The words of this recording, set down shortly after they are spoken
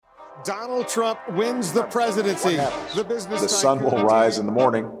Donald Trump wins the presidency. The sun will rise in the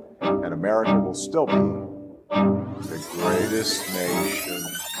morning, and America will still be the greatest nation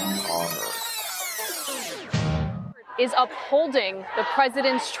on earth. Is upholding the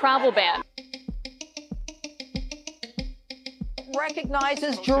president's travel ban.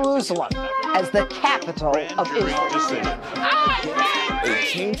 Recognizes Jerusalem as the capital of Israel. A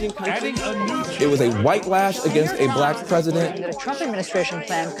changing country. It was a whitewash against a black president. The Trump administration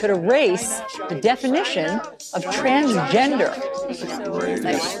plan could erase the definition of transgender.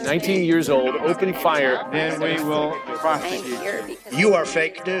 19 years old, open fire. Then we will prosecute. You are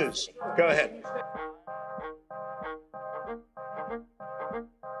fake news. Go ahead.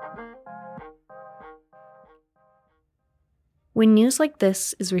 When news like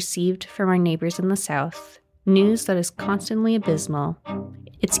this is received from our neighbors in the South, news that is constantly abysmal,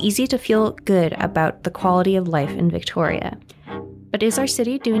 it's easy to feel good about the quality of life in Victoria. But is our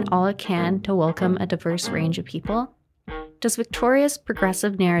city doing all it can to welcome a diverse range of people? Does Victoria's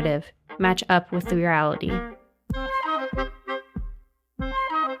progressive narrative match up with the reality?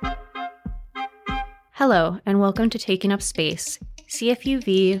 Hello, and welcome to Taking Up Space,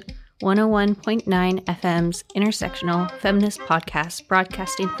 CFUV 101.9 FM's intersectional feminist podcast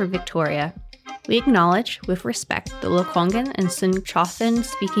broadcasting from Victoria. We acknowledge, with respect, the Lekwungen and Tsimshian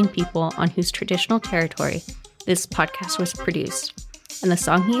speaking people on whose traditional territory this podcast was produced, and the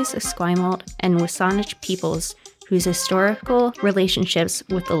Songhees, Esquimalt, and Wisanic peoples whose historical relationships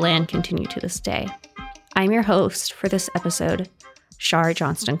with the land continue to this day. I'm your host for this episode, Shar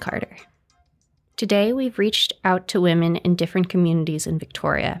Johnston Carter. Today, we've reached out to women in different communities in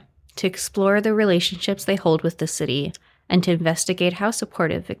Victoria to explore the relationships they hold with the city and to investigate how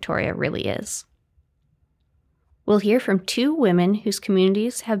supportive Victoria really is. We'll hear from two women whose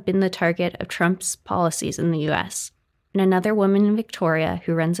communities have been the target of Trump's policies in the US, and another woman in Victoria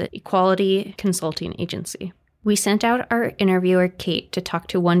who runs an equality consulting agency. We sent out our interviewer, Kate, to talk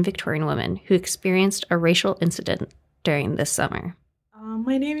to one Victorian woman who experienced a racial incident during this summer.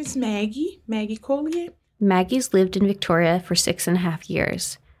 My name is Maggie Collier. Maggie's lived in Victoria for 6.5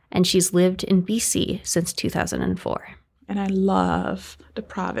 years, and she's lived in BC since 2004. And I love the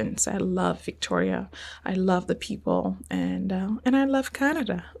province. I love Victoria. I love the people, and I love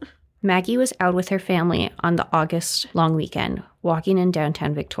Canada. Maggie was out with her family on the August long weekend, walking in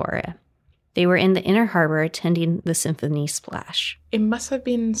downtown Victoria. They were in the Inner Harbour attending the Symphony Splash. It must have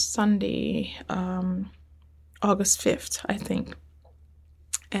been Sunday, August 5th, I think.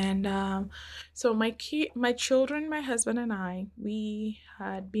 And so my children, my husband and I, we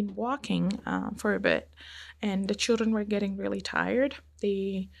had been walking for a bit, and the children were getting really tired.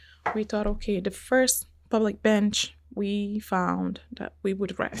 We thought, okay, the first public bench, we found that we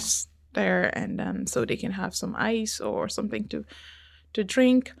would rest there, and so they can have some ice or something to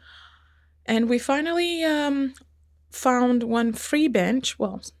drink. And we finally found one free bench.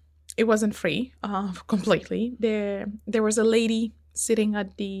 Well, it wasn't free completely. There was a lady sitting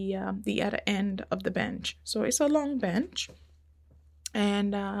at the other end of the bench. So it's a long bench.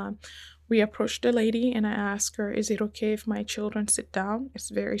 And we approached the lady and I asked her, is it okay if my children sit down? It's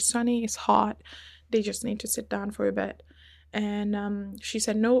very sunny, it's hot. They just need to sit down for a bit. And she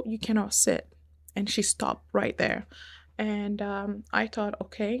said, no, you cannot sit. And she stopped right there. And I thought,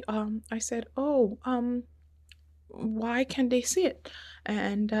 okay. I said, why can't they sit?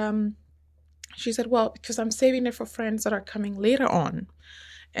 And she said, well, because I'm saving it for friends that are coming later on.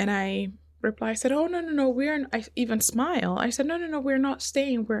 And I replied, I said, oh, no, I even smile. I said, no, we're not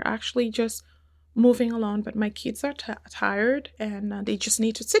staying. We're actually just moving along. But my kids are tired and they just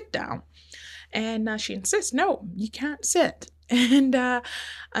need to sit down. And she insists, no, you can't sit. And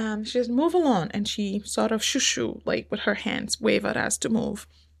she says, move along. And she sort of shoo, like with her hands, wave at us to move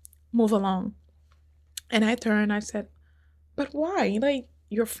along. And I turned, I said, but why? Like,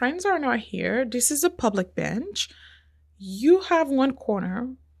 your friends are not here. This is a public bench. You have one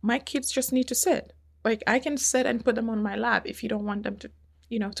corner. My kids just need to sit. Like, I can sit and put them on my lap if you don't want them to,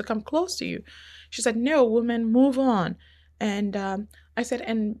 to come close to you. She said, no, woman, move on. And I said,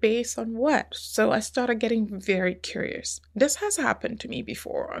 and based on what? So I started getting very curious. This has happened to me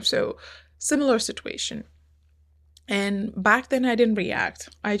before. So similar situation. And back then I didn't react.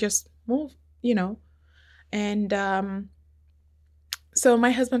 I just moved, And so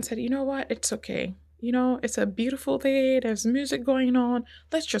my husband said, you know what? It's okay. It's a beautiful day. There's music going on.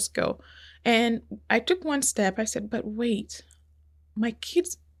 Let's just go. And I took one step. I said, but wait, my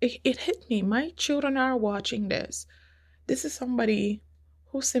kids, it hit me. My children are watching this. This is somebody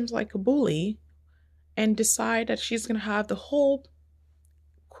who seems like a bully and decide that she's going to have the whole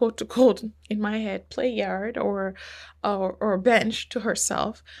quote to quote in my head, play yard or bench to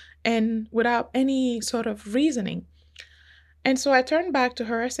herself, and without any sort of reasoning. And so I turned back to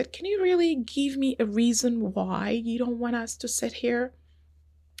her. I said, can you really give me a reason why you don't want us to sit here?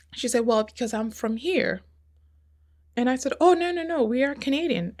 She said, well, because I'm from here. And I said, oh, no, we are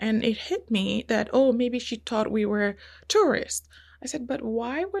Canadian. And it hit me that, oh, maybe she thought we were tourists. I said, but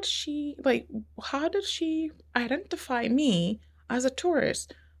why would she, how did she identify me as a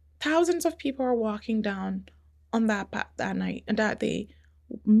tourist? Thousands of people are walking down on that path that night and that day.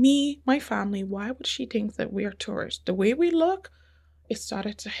 Me, my family, why would she think that we are tourists? The way we look, it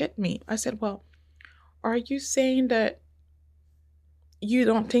started to hit me. I said, well, are you saying that you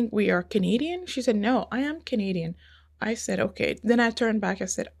don't think we are Canadian? She said, no, I am Canadian. I said, okay. Then I turned back. I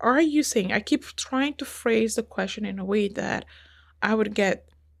said, are you saying, I keep trying to phrase the question in a way that I would get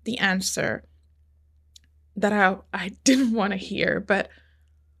the answer that I didn't want to hear. But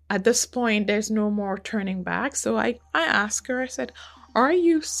at this point, there's no more turning back. So I asked her, I said, are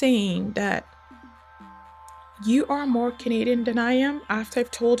you saying that you are more Canadian than I am after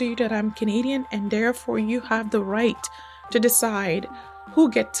I've told you that I'm Canadian, and therefore you have the right to decide who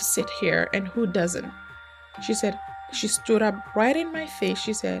gets to sit here and who doesn't? She said, she stood up right in my face.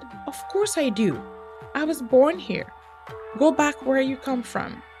 She said, of course I do. I was born here. Go back where you come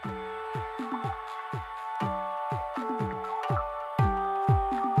from.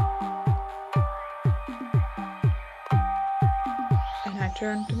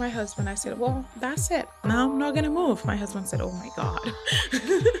 Turned to my husband. I said, well, that's it. Now I'm not going to move. My husband said, oh my God.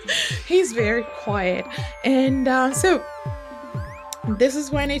 He's very quiet. And so this is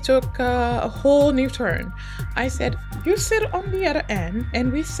when it took a whole new turn. I said, you sit on the other end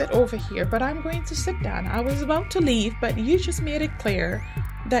and we sit over here, but I'm going to sit down. I was about to leave, but you just made it clear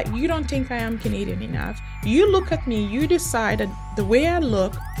that you don't think I am Canadian enough. You look at me, you decide that the way I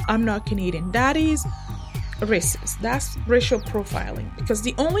look, I'm not Canadian. That is racist. That's racial profiling, because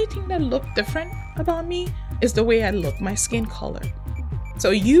the only thing that looked different about me is the way I look, my skin color.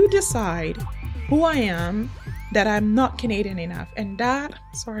 So you decide who I am, that I'm not Canadian enough. And that,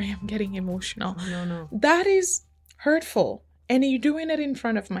 sorry, I'm getting emotional. No. That is hurtful. And you're doing it in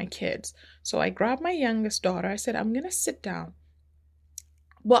front of my kids. So I grabbed my youngest daughter. I said, I'm going to sit down.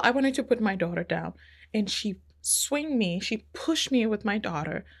 Well, I wanted to put my daughter down. And she swinged me. She pushed me with my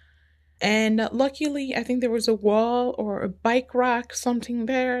daughter. And luckily, I think there was a wall or a bike rack, something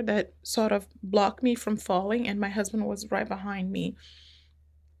there that sort of blocked me from falling. And my husband was right behind me.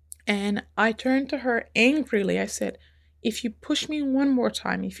 And I turned to her angrily. I said, if you push me one more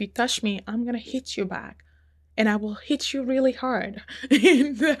time, if you touch me, I'm going to hit you back. And I will hit you really hard.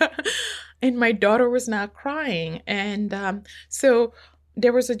 And my daughter was now crying. And so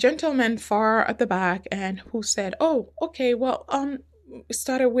there was a gentleman far at the back and who said, oh, okay, well,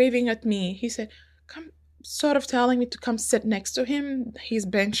 started waving at me. He said, come, sort of telling me to come sit next to him. His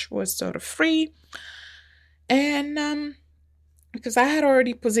bench was sort of free. And because I had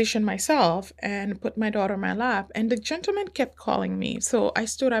already positioned myself and put my daughter in my lap, and the gentleman kept calling me. So I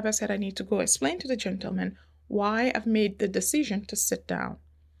stood up. I said, I need to go explain to the gentleman why I've made the decision to sit down.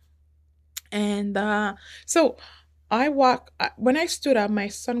 And so when I stood up, my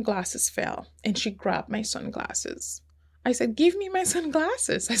sunglasses fell, and she grabbed my sunglasses. I said, give me my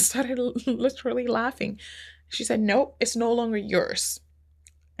sunglasses. I started literally laughing. She said, no, it's no longer yours.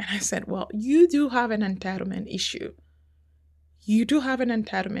 And I said, well, you do have an entitlement issue. You do have an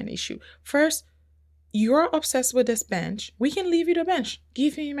entitlement issue. First, you're obsessed with this bench. We can leave you the bench.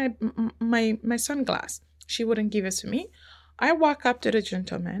 Give me my sunglass. She wouldn't give it to me. I walk up to the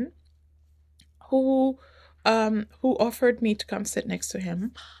gentleman who offered me to come sit next to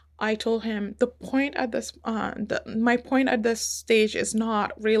him. I told him my point at this stage is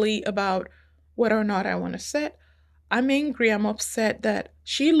not really about whether or not I want to sit. I'm angry. I'm upset that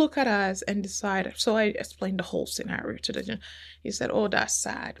she looked at us and decided. So I explained the whole scenario to the gentleman. He said, oh, that's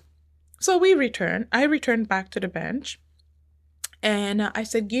sad. So we returned. I returned back to the bench. And I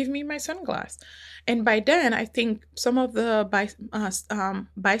said, give me my sunglasses. And by then, I think some of the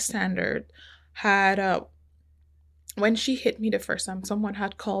bystanders had... when she hit me the first time, someone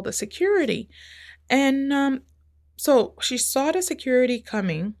had called the security. And so she saw the security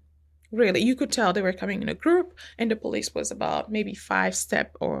coming. Really, you could tell they were coming in a group, and the police was about maybe 5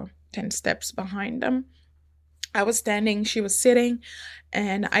 steps or 10 steps behind them. I was standing, she was sitting,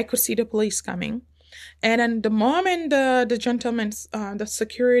 and I could see the police coming. And then the moment the gentleman, the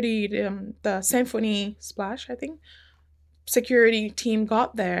security, the Symphony Splash, I think, security team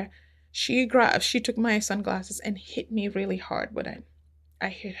got there, she took my sunglasses and hit me really hard with it. I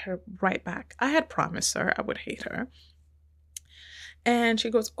hit her right back. I had promised her I would hit her. And she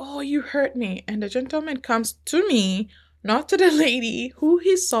goes, "Oh, you hurt me." And the gentleman comes to me, not to the lady who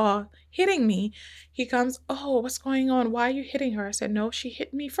he saw hitting me. He comes, "Oh, what's going on? Why are you hitting her?" I said, "No, she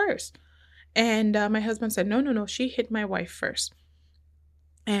hit me first." And my husband said, no, she hit my wife first.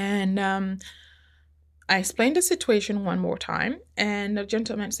 And I explained the situation one more time. And the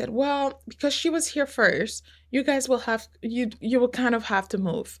gentleman said, "Well, because she was here first, you guys will have, you will kind of have to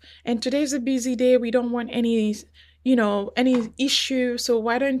move. And today's a busy day. We don't want any, any issue. So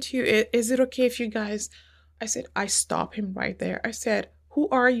why don't you, is it okay if you guys," I said, I stopped him right there. I said, "Who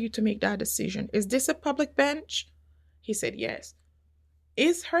are you to make that decision? Is this a public bench?" He said, "Yes."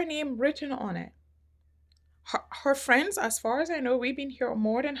 "Is her name written on it?" Her friends, as far as I know, we've been here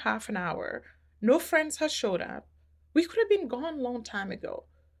more than half an hour. No friends has showed up. We could have been gone a long time ago.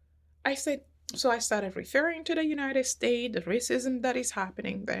 I said, so I started referring to the United States, the racism that is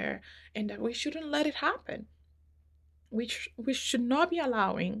happening there, and that we shouldn't let it happen. We should not be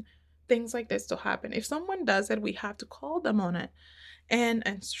allowing things like this to happen. If someone does it, we have to call them on it. And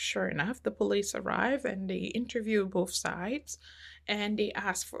sure enough, the police arrive and they interview both sides and they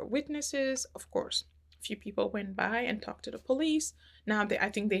ask for witnesses. Of course, a few people went by and talked to the police. Now, I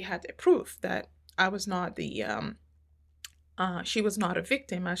think they had the proof that I was not she was not a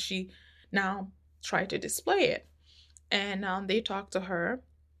victim, as she now tried to display it. And they talked to her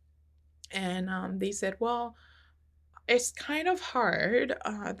and they said, "Well, it's kind of hard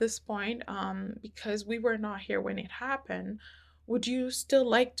at this point because we were not here when it happened. Would you still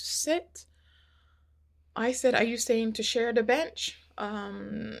like to sit?" I said, "Are you saying to share the bench?"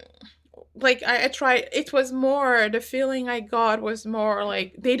 I tried. It was more, the feeling I got was more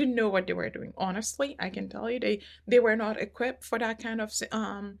like they didn't know what they were doing. Honestly, I can tell you, they were not equipped for that kind of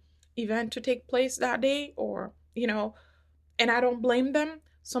event to take place that day, or and I don't blame them.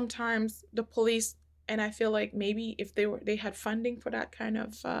 Sometimes the police, and I feel like maybe if they had funding for that kind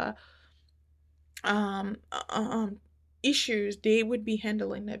of issues, they would be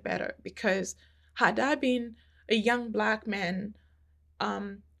handling it better. Because had I been a young black man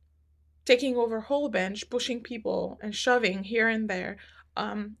taking over a whole bench, pushing people and shoving here and there,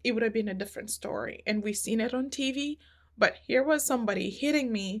 it would have been a different story. And we've seen it on TV, but here was somebody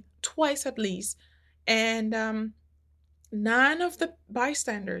hitting me twice at least, and none of the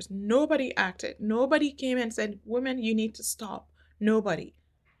bystanders, nobody acted. Nobody came and said, "Women, you need to stop." Nobody.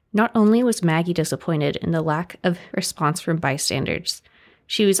 Not only was Maggie disappointed in the lack of response from bystanders,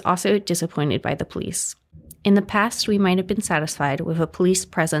 she was also disappointed by the police. In the past, we might have been satisfied with a police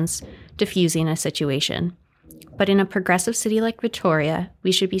presence diffusing a situation. But in a progressive city like Victoria,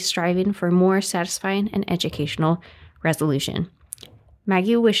 we should be striving for a more satisfying and educational resolution.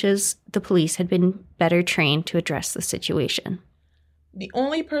 Maggie wishes the police had been better trained to address the situation. The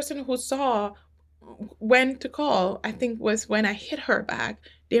only person who saw when to call, I think, was when I hit her back.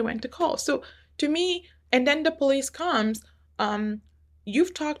 They went to call. So to me, and then the police comes,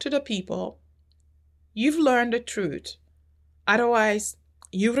 you've talked to the people, you've learned the truth. Otherwise,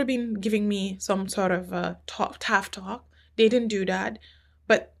 you would have been giving me some sort of tough talk. They didn't do that.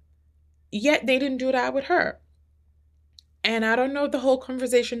 But yet they didn't do that with her. And I don't know the whole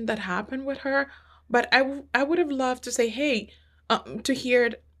conversation that happened with her, but I would have loved to say, hey, to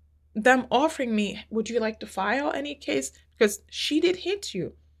hear them offering me, "Would you like to file any case? Because she did hit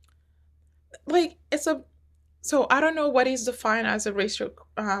you." So I don't know what is defined as a racial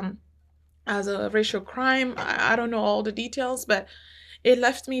crime. I don't know all the details, but it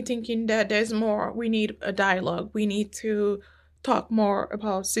left me thinking that there's more. We need a dialogue. We need to talk more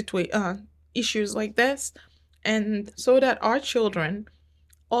about issues like this. And so that our children,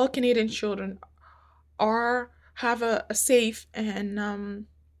 all Canadian children, have a safe and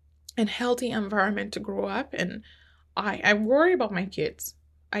healthy environment to grow up. And I worry about my kids.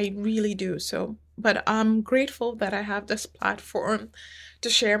 I really do. So, but I'm grateful that I have this platform to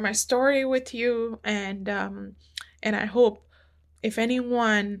share my story with you. And I hope if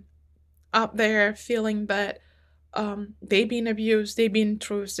anyone out there feeling that they've been abused, they've been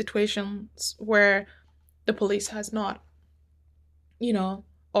through situations where the police has not,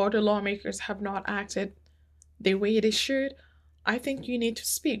 or the lawmakers have not acted the way they should, I think you need to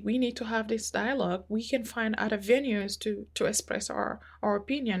speak. We need to have this dialogue. We can find other venues to express our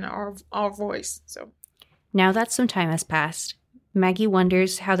opinion, our voice. So now that some time has passed, Maggie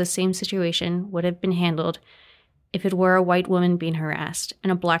wonders how the same situation would have been handled if it were a white woman being harassed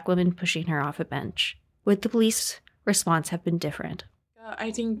and a black woman pushing her off a bench. Would the police response have been different?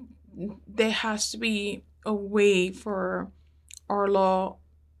 I think there has to be a way for our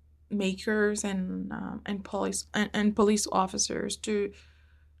lawmakers and police officers to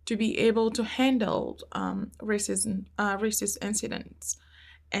to be able to handle racist incidents.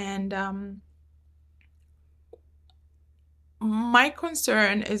 And my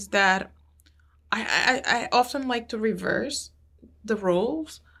concern is that I often like to reverse the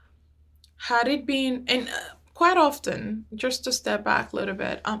roles. Had it been, and quite often, just to step back a little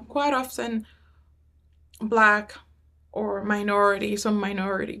bit, quite often Black or some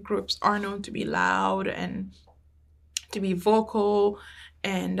minority groups are known to be loud and to be vocal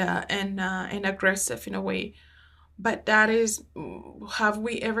and aggressive in a way. But that is, have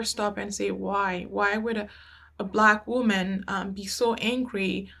we ever stopped and say why? Why would a Black woman be so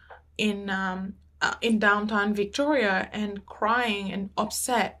angry in downtown Victoria and crying and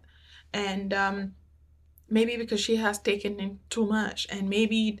upset? And maybe because she has taken in too much, and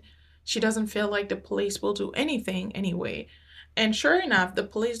maybe she doesn't feel like the police will do anything anyway. And sure enough, the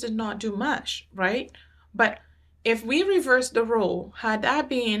police did not do much, right? But if we reverse the role, had that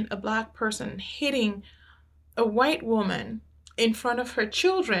been a Black person hitting a white woman in front of her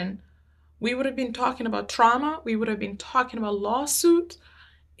children, we would have been talking about trauma. We would have been talking about lawsuits,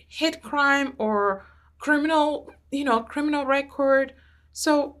 hate crime, or criminal record.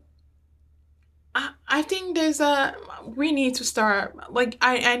 So I think we need to start, like,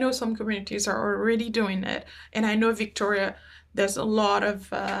 I know some communities are already doing it. And I know Victoria, there's a lot of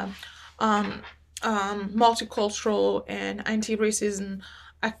multicultural and anti-racism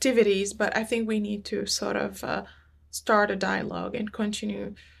activities, but I think we need to sort of start a dialogue and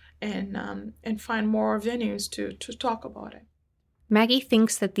continue and find more venues to talk about it. Maggie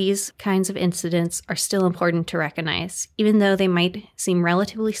thinks that these kinds of incidents are still important to recognize, even though they might seem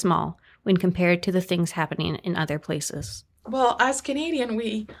relatively small when compared to the things happening in other places. Well, as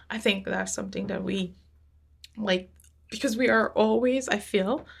Canadian, I think that's something that we like, because we are always, I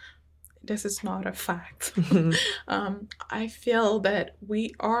feel, this is not a fact. I feel that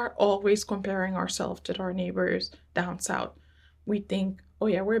we are always comparing ourselves to our neighbors down south. We think, oh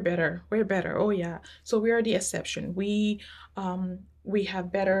yeah, we're better. Oh yeah. So we are the exception. We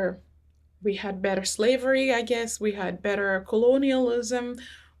had better slavery, I guess. We had better colonialism.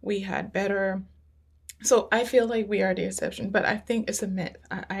 We had better. So I feel like we are the exception, but I think it's a myth.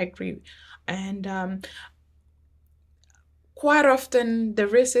 I agree. And quite often the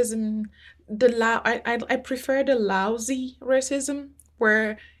racism, I prefer the lousy racism,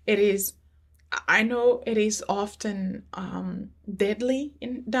 where it is, I know it is often deadly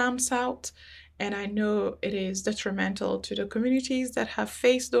in down south, and I know it is detrimental to the communities that have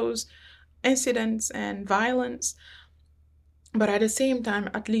faced those incidents and violence. But at the same time,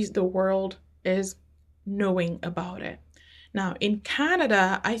 at least the world is knowing about it. Now, in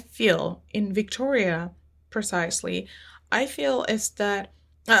Canada, I feel, in Victoria precisely, I feel is that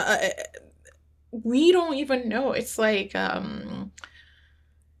we don't even know. It's like,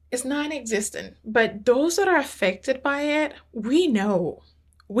 it's non-existent. But those that are affected by it, we know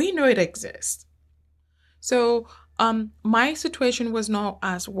it exists. So my situation was not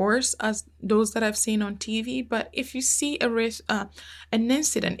as worse as those that I've seen on TV. But if you see an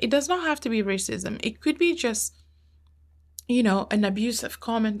incident, it does not have to be racism. It could be just, an abusive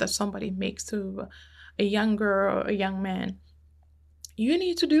comment that somebody makes to a young girl or a young man. You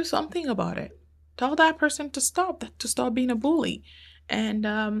need to do something about it. Tell that person to stop being a bully. And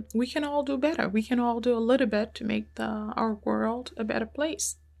we can all do better. We can all do a little bit to make our world a better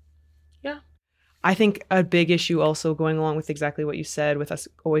place. Yeah. I think a big issue also, going along with exactly what you said, with us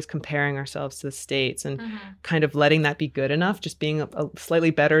always comparing ourselves to the States and kind of letting that be good enough, just being a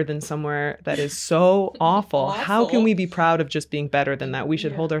slightly better than somewhere that is so awful. How can we be proud of just being better than that? We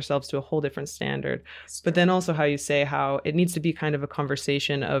should hold ourselves to a whole different standard. But then also how you say how it needs to be kind of a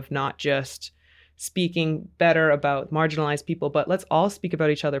conversation of not just speaking better about marginalized people, but let's all speak about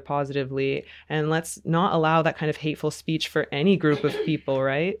each other positively, and let's not allow that kind of hateful speech for any group of people,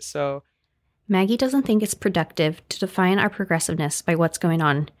 right? So Maggie doesn't think it's productive to define our progressiveness by what's going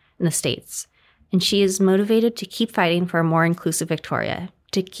on in the States, and she is motivated to keep fighting for a more inclusive Victoria,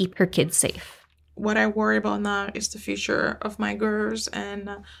 to keep her kids safe. What I worry about now is the future of my girls and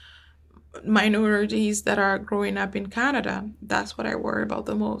minorities that are growing up in Canada. That's what I worry about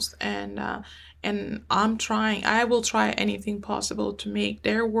the most. And I will try anything possible to make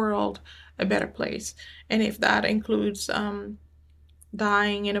their world a better place. And if that includes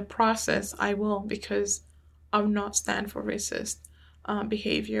dying in a process, I will, because I will not stand for racist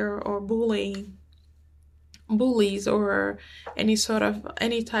behavior or bullies or any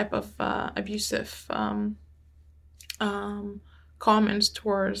type of abusive comments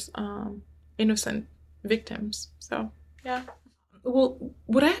towards innocent victims. So yeah. Well,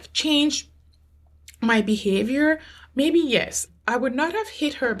 would I have changed my behavior? maybe yes. I would not have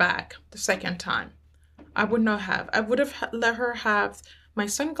hit her back the second time. I would not have. I would have let her have my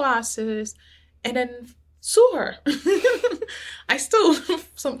sunglasses and then sue her. I still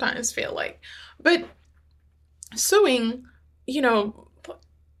sometimes feel like. But suing, that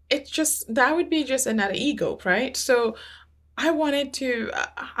would be just another ego, right? So I wanted to,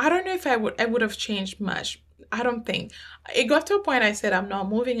 I don't know if I would have changed much. I don't think. It got to a point I said, I'm not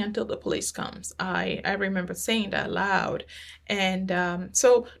moving until the police comes. I remember saying that loud. And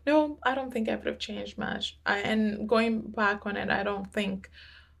so, no, I don't think I would have changed much. And going back on it, I don't think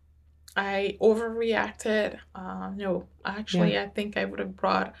I overreacted. No, actually, I think I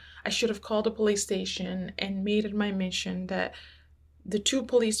should have called the police station and made it my mission that the 2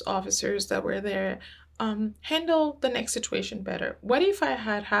 police officers that were there handle the next situation better. What if I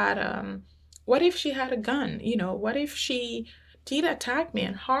what if she had a gun? What if she did attack me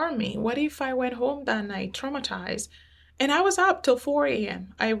and harm me? What if I went home that night traumatized? And I was up till 4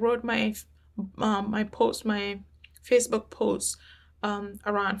 a.m. I wrote my Facebook post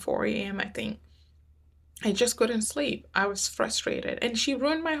around 4 a.m. I think. I just couldn't sleep. I was frustrated, and she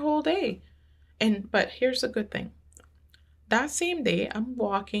ruined my whole day. But here's the good thing. That same day, I'm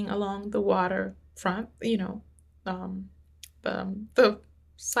walking along the waterfront, the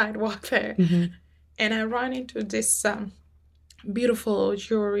sidewalk there, and I run into this beautiful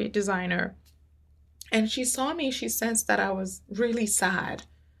jewelry designer, and she saw me. She sensed that I was really sad,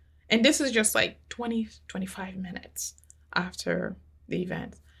 and this is just like 25 minutes after the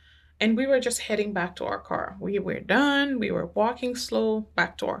event, and we were just heading back to our car. We were done. We were walking slow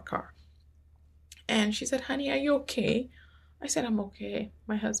back to our car, and she said, "Honey, are you okay?" I said, "I'm okay."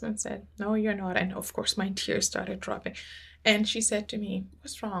 My husband said, "No, you're not." And of course, my tears started dropping. And she said to me,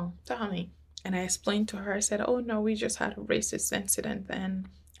 "What's wrong? Tell me." And I explained to her. I said, "Oh, no, we just had a racist incident and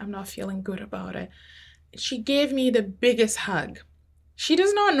I'm not feeling good about it." She gave me the biggest hug. She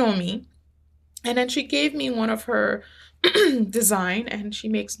does not know me. And then she gave me one of her design, and she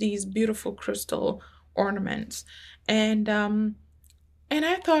makes these beautiful crystal ornaments. And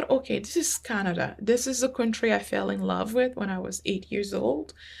I thought, okay, this is Canada. This is the country I fell in love with when I was 8 years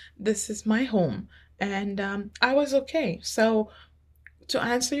old. This is my home. And I was okay. So to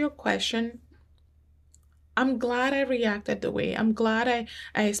answer your question, I'm glad I reacted the way. I'm glad I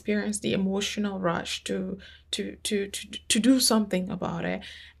experienced the emotional rush to do something about it.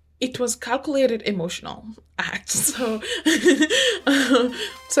 It was calculated emotional act. So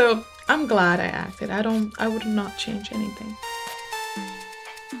so I'm glad I acted. I would not change anything.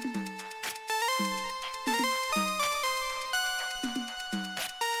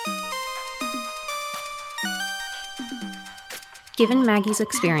 Given Maggie's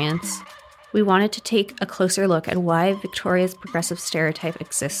experience, we wanted to take a closer look at why Victoria's progressive stereotype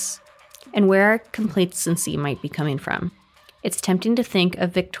exists and where our complacency might be coming from. It's tempting to think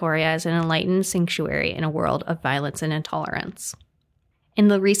of Victoria as an enlightened sanctuary in a world of violence and intolerance. In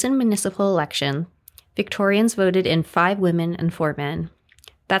the recent municipal election, Victorians voted in 5 women and 4 men.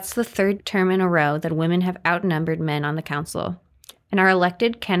 That's the 3rd term in a row that women have outnumbered men on the council, and our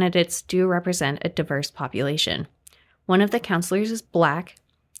elected candidates do represent a diverse population. One of the councillors is Black,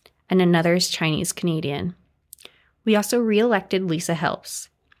 and another is Chinese Canadian. We also re-elected Lisa Helps,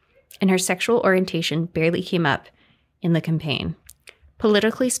 and her sexual orientation barely came up in the campaign.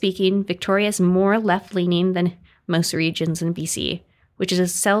 Politically speaking, Victoria is more left-leaning than most regions in BC, which is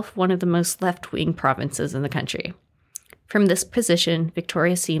itself one of the most left-wing provinces in the country. From this position,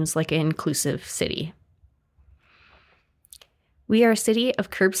 Victoria seems like an inclusive city. We are a city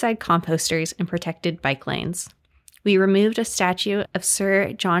of curbside composters and protected bike lanes. We removed a statue of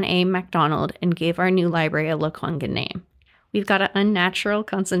Sir John A. Macdonald and gave our new library a Lekwungen name. We've got an unnatural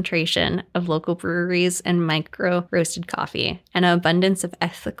concentration of local breweries and micro-roasted coffee, and an abundance of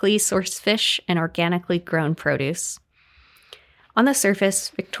ethically sourced fish and organically grown produce. On the surface,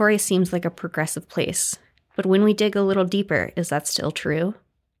 Victoria seems like a progressive place, but when we dig a little deeper, is that still true?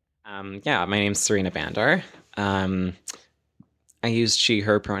 My name's Serena Bandar. I use she,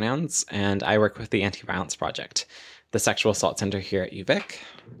 her pronouns, and I work with the Anti-Violence Project, the sexual assault center here at UVic.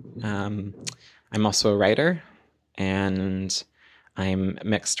 I'm also a writer, and I'm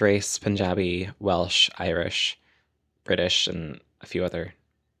mixed race, Punjabi, Welsh, Irish, British, and a few other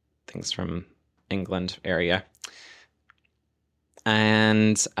things from England area.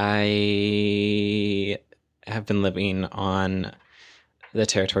 And I have been living on the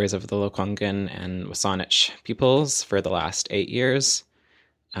territories of the Lekwungen and Wasanich peoples for the last 8 years.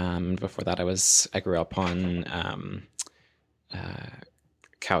 Before that, I grew up on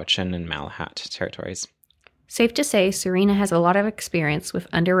Cowichan and Malahat territories. Safe to say, Serena has a lot of experience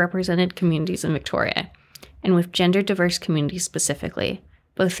with underrepresented communities in Victoria. and with gender-diverse communities specifically,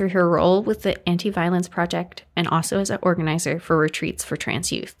 both through her role with the Anti-Violence Project and also as an organizer for retreats for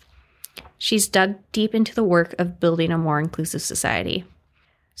trans youth. She's dug deep into the work of building a more inclusive society.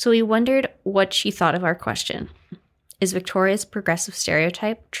 So we wondered what she thought of our question. Is Victoria's progressive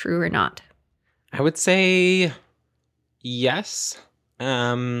stereotype true or not? I would say yes.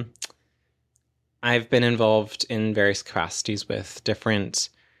 I've been involved in various capacities with different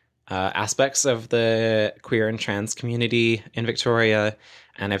aspects of the queer and trans community in Victoria,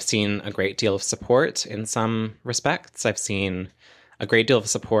 and I've seen a great deal of support in some respects. I've seen a great deal of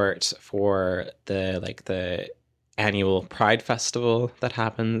support for the annual Pride Festival that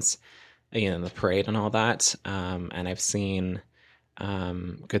happens, the parade and all that, and I've seen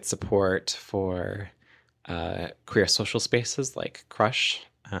good support for queer social spaces like Crush,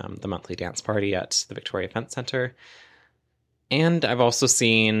 the monthly dance party at the Victoria Event Centre. And I've also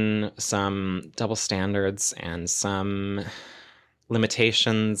seen some double standards and some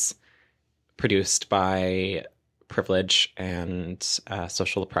limitations produced by privilege and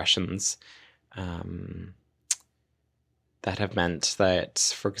social oppressions that have meant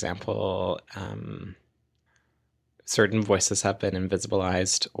that, for example, certain voices have been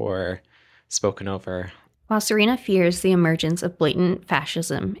invisibilized or spoken over. While Serena fears the emergence of blatant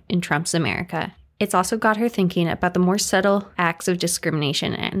fascism in Trump's America, it's also got her thinking about the more subtle acts of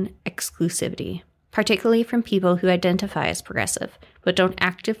discrimination and exclusivity, particularly from people who identify as progressive, but don't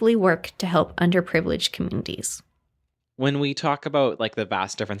actively work to help underprivileged communities. When we talk about the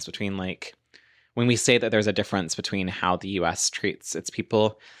vast difference between when we say that there's a difference between how the US treats its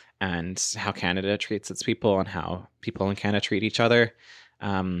people and how Canada treats its people and how people in Canada treat each other,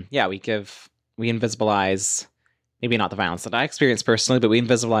 we invisibilize, maybe not the violence that I experienced personally, but we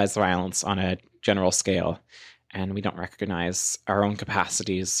invisibilize the violence on a general scale, and we don't recognize our own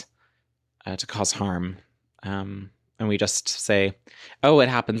capacities to cause harm. And we just say, oh, it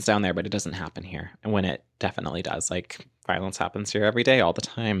happens down there, but it doesn't happen here. And when it definitely does, violence happens here every day, all the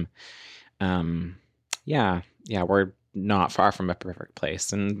time. We're not far from a perfect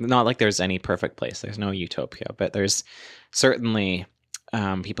place, and not like there's any perfect place. There's no utopia, but there's certainly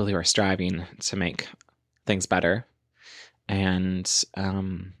people who are striving to make things better. And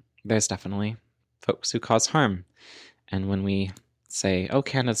there's definitely folks who cause harm. And when we say, oh,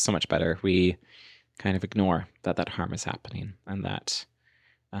 Canada's so much better, we kind of ignore that harm is happening, and that,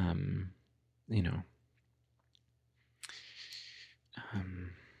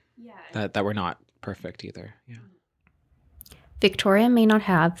 that we're not perfect either. Yeah. Victoria may not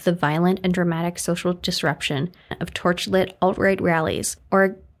have the violent and dramatic social disruption of torch-lit alt-right rallies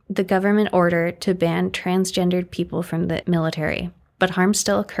or the government order to ban transgendered people from the military, but harm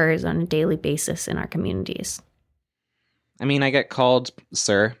still occurs on a daily basis in our communities. I mean, I get called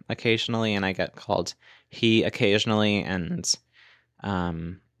sir occasionally, and I get called he occasionally, and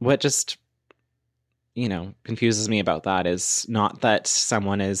what just, confuses me about that is not that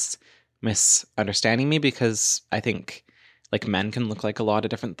someone is misunderstanding me, because I think men can look like a lot of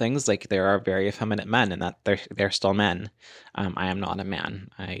different things. There are very effeminate men, and that they're still men. I am not a man.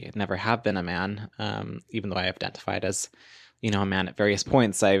 I never have been a man, even though I identified as, a man at various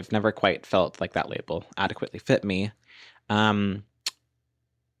points. I've never quite felt like that label adequately fit me. But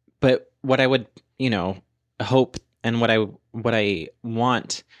what I would, hope, and what I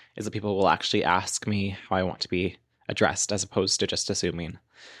want is that people will actually ask me how I want to be addressed, as opposed to just assuming.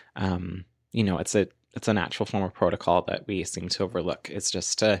 It's a natural form of protocol that we seem to overlook. It's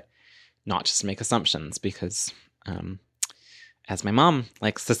just to not just make assumptions, because, as my mom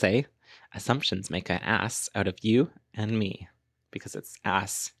likes to say, assumptions make an ass out of you and me, because it's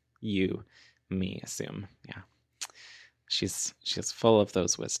ass, you, me, assume. Yeah. She's full of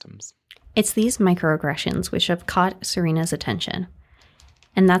those wisdoms. It's these microaggressions which have caught Serena's attention,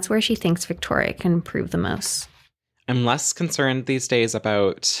 and that's where she thinks Victoria can improve the most. I'm less concerned these days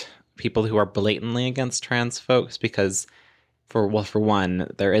about people who are blatantly against trans folks, because for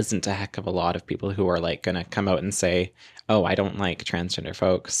one, there isn't a heck of a lot of people who are going to come out and say, oh, I don't like transgender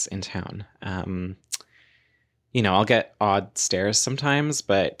folks in town. I'll get odd stares sometimes,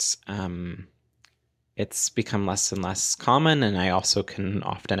 but it's become less and less common. And I also can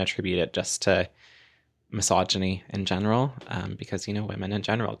often attribute it just to misogyny in general, because, women in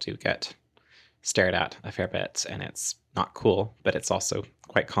general do get stared at a fair bit, and it's not cool, but it's also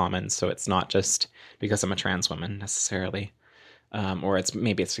quite common. So it's not just because I'm a trans woman necessarily, or it's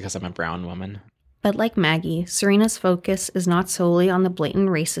because I'm a brown woman. But like Maggie, Serena's focus is not solely on the blatant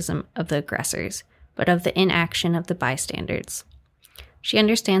racism of the aggressors, but of the inaction of the bystanders. She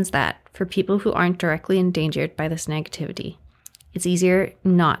understands that, for people who aren't directly endangered by this negativity, it's easier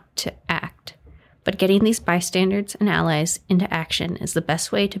not to act. but getting these bystanders and allies into action is the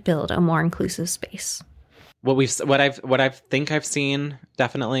best way to build a more inclusive space. What I think I've seen,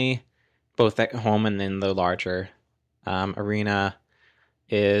 definitely, both at home and in the larger arena,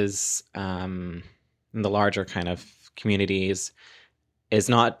 is in the larger kind of communities, is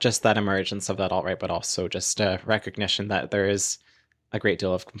not just that emergence of that alt-right, but also just a recognition that there is a great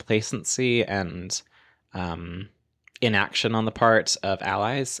deal of complacency and inaction on the part of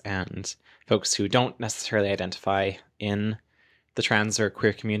allies and folks who don't necessarily identify in the trans or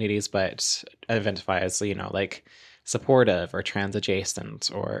queer communities, but identify as, you know, like supportive or trans adjacent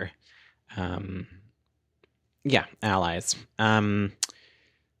or, allies.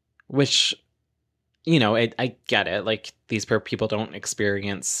 Which, you know, I get it. Like, these people don't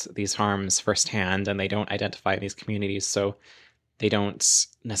experience these harms firsthand, and they don't identify in these communities, so they don't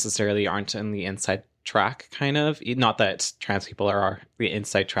necessarily aren't in the inside track, kind of. Not that trans people are the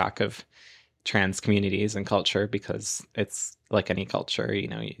inside track of trans communities and culture, because it's like any culture, you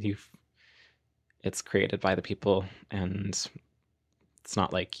know, it's created by the people, and it's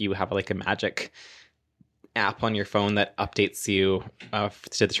not like you have like a magic app on your phone that updates you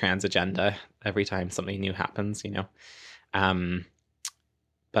to the trans agenda every time something new happens, you know. I've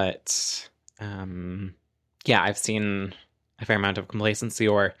seen a fair amount of complacency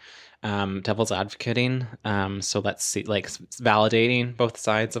or devil's advocating. So let's see, like, validating both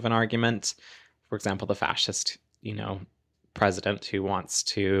sides of an argument. For example, the fascist, you know, president who wants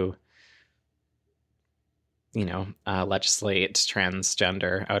to, you know, legislate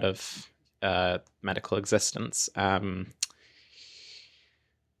transgender out of medical existence.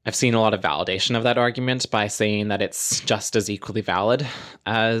 I've seen a lot of validation of that argument by saying that it's just as equally valid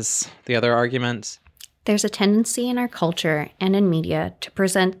as the other argument. There's a tendency in our culture and in media to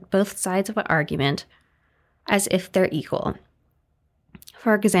present both sides of an argument as if they're equal.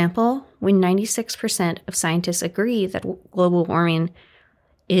 For example, when 96% of scientists agree that global warming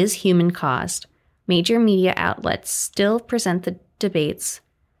is human-caused, major media outlets still present the debates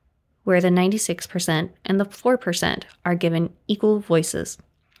where the 96% and the 4% are given equal voices,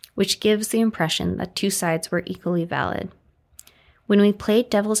 which gives the impression that two sides were equally valid. When we play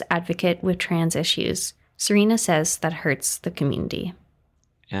devil's advocate with trans issues, Serena says that hurts the community.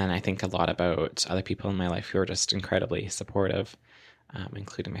 And I think a lot about other people in my life who are just incredibly supportive,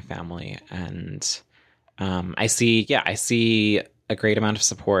 including my family. And I see a great amount of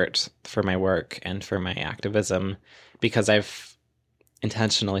support for my work and for my activism, because I've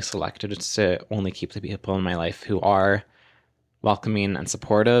intentionally selected to only keep the people in my life who are welcoming and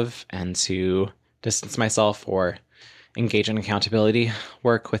supportive, and to distance myself or engage in accountability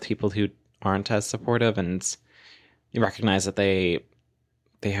work with people who aren't as supportive, and you recognize that they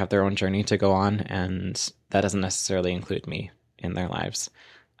have their own journey to go on, and that doesn't necessarily include me in their lives.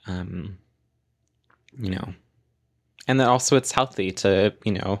 You know, and then also it's healthy to,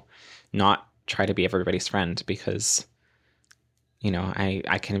 you know, not try to be everybody's friend, because, you know,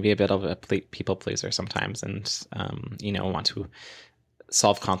 I can be a bit of a people pleaser sometimes, and, you know, want to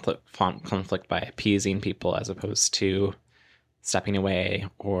solve conflict by appeasing people as opposed to stepping away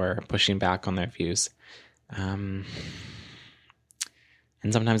or pushing back on their views. And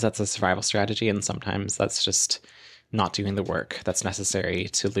sometimes that's a survival strategy, and sometimes that's just not doing the work that's necessary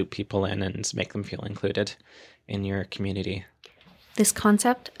to loop people in and make them feel included in your community. This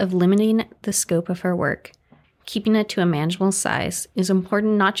concept of limiting the scope of her work, keeping it to a manageable size, is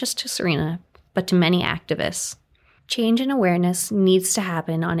important not just to Serena, but to many activists. Change and awareness needs to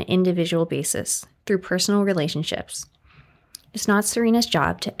happen on an individual basis through personal relationships. It's not Serena's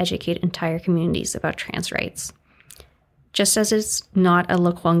job to educate entire communities about trans rights, just as it's not a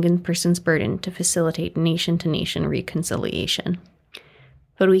Lekwungen person's burden to facilitate nation-to-nation reconciliation.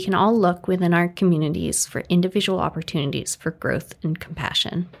 But we can all look within our communities for individual opportunities for growth and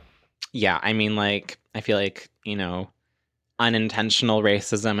compassion. Yeah, I mean, like, I feel like, you know, unintentional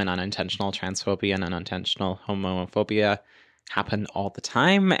racism and unintentional transphobia and unintentional homophobia happen all the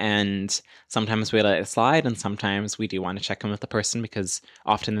time, and sometimes we let it slide, and sometimes we do want to check in with the person, because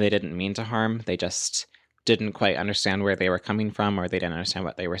often they didn't mean to harm, they just didn't quite understand where they were coming from, or they didn't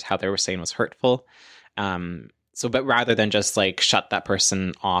understand how they were saying was hurtful. But rather than just like shut that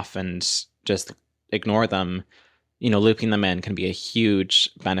person off and just ignore them, you know, looping them in can be a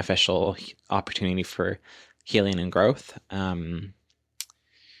huge beneficial opportunity for healing and growth. One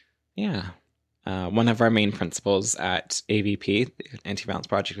of our main principles at AVP, Anti-Violence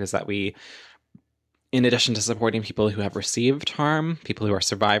Project, is that we, in addition to supporting people who have received harm, people who are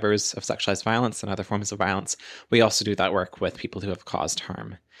survivors of sexualized violence and other forms of violence, we also do that work with people who have caused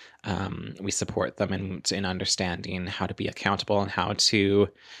harm. We support them in understanding how to be accountable and how to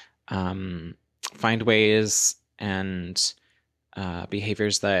find ways and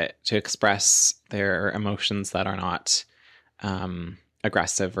behaviors that to express their emotions that are not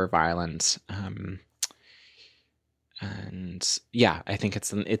aggressive or violent. And yeah, I think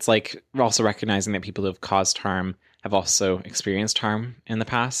it's like we're also recognizing that people who have caused harm have also experienced harm in the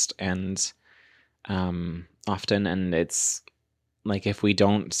past and often, and it's like if we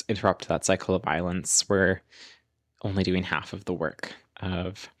don't interrupt that cycle of violence, we're only doing half of the work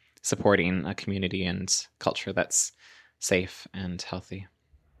of supporting a community and culture that's safe and healthy.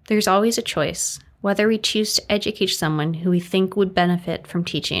 There's always a choice, whether we choose to educate someone who we think would benefit from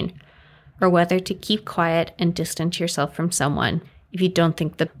teaching, or whether to keep quiet and distance yourself from someone if you don't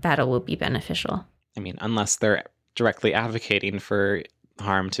think the battle will be beneficial. I mean, unless they're directly advocating for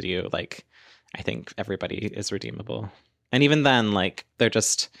harm to you, like, I think everybody is redeemable. And even then, like, they're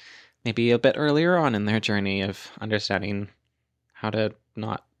just maybe a bit earlier on in their journey of understanding how to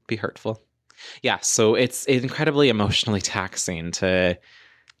not be hurtful. Yeah, so it's incredibly emotionally taxing to,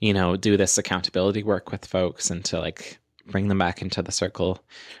 you know, do this accountability work with folks and to, like, bring them back into the circle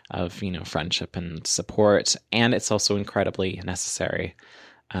of, you know, friendship and support. And it's also incredibly necessary.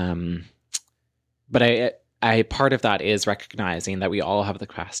 But I part of that is recognizing that we all have the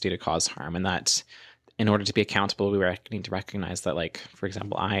capacity to cause harm, and that in order to be accountable, we need to recognize that, like, for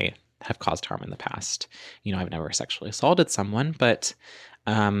example, I have caused harm in the past. You know, I've never sexually assaulted someone, but,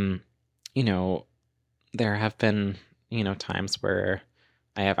 you know, there have been, you know, times where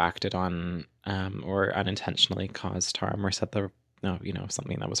I have acted on or unintentionally caused harm or said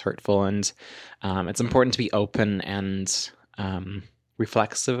something that was hurtful. And it's important to be open and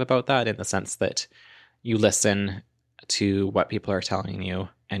reflexive about that, in the sense that you listen to what people are telling you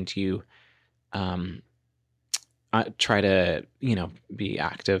and you try to, you know, be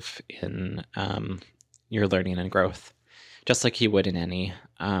active in your learning and growth, just like you would in any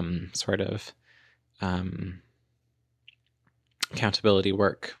sort of accountability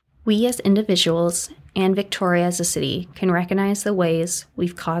work. We as individuals and Victoria as a city can recognize the ways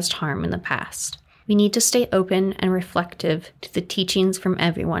we've caused harm in the past. We need to stay open and reflective to the teachings from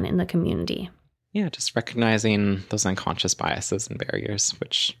everyone in the community. Yeah, just recognizing those unconscious biases and barriers,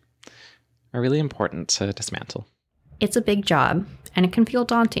 which are really important to dismantle. It's a big job, and it can feel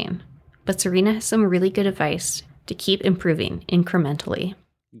daunting, but Serena has some really good advice to keep improving incrementally.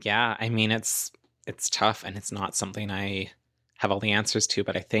 Yeah, I mean, it's tough, and it's not something I have all the answers to,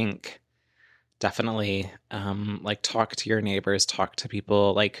 but I think definitely, like, talk to your neighbors, talk to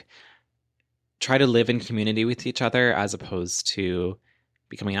people, like, try to live in community with each other as opposed to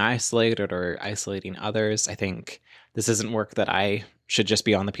becoming isolated or isolating others. I think this isn't work that I should just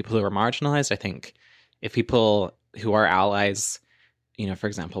be on the people who are marginalized. I think if people who are allies, you know, for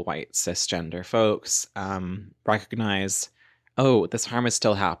example, white cisgender folks, recognize, oh, this harm is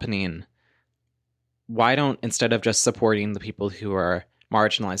still happening, why don't, instead of just supporting the people who are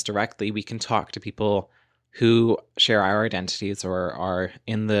marginalized directly, we can talk to people who share our identities or are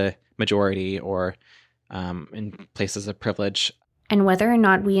in the majority or in places of privilege. And whether or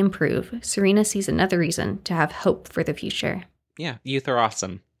not we improve, Serena sees another reason to have hope for the future. Yeah, youth are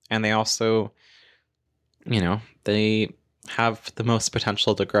awesome. And they also, you know, they have the most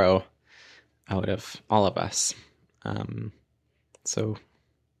potential to grow out of all of us. So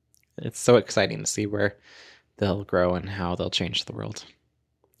it's so exciting to see where they'll grow and how they'll change the world.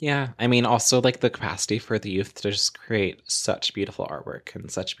 Yeah, I mean, also, like, the capacity for the youth to just create such beautiful artwork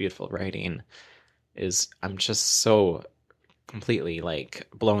and such beautiful writing is, I'm just so completely, like,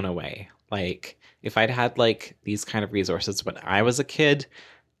 blown away. Like, if I'd had, like, these kind of resources when I was a kid,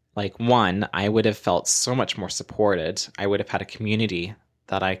 like, one, I would have felt so much more supported. I would have had a community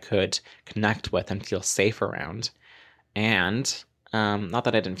that I could connect with and feel safe around. And not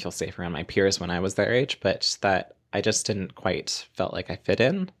that I didn't feel safe around my peers when I was their age, but that I just didn't quite felt like I fit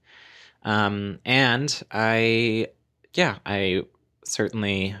in. And I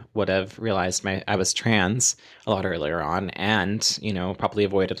certainly would have realized I was trans a lot earlier on, and, you know, probably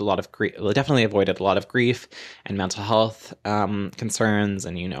avoided a lot of grief, definitely avoided a lot of grief and mental health concerns,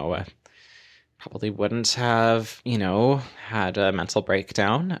 and, you know, probably wouldn't have, you know, had a mental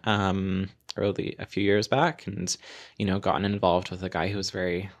breakdown early a few years back, and, you know, gotten involved with a guy who was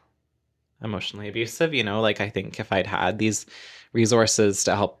very emotionally abusive. You know, like, I think if I'd had these resources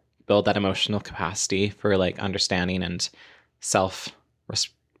to help build that emotional capacity for, like, understanding and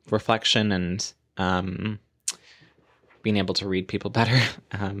self-reflection and being able to read people better,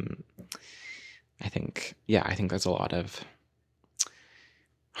 I think there's a lot of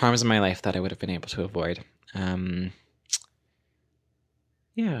harms in my life that I would have been able to avoid.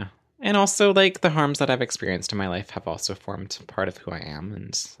 Yeah. And also, like, the harms that I've experienced in my life have also formed part of who I am,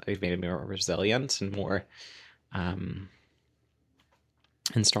 and they've made me more resilient and more, and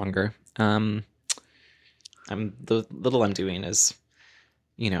stronger. The little I'm doing is,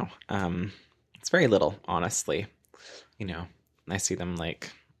 it's very little, honestly. I see them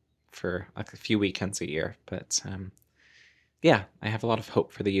like for like a few weekends a year, but I have a lot of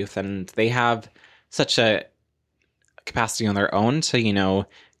hope for the youth, and they have such a capacity on their own to,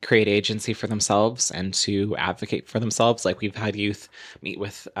 create agency for themselves and to advocate for themselves. Like, we've had youth meet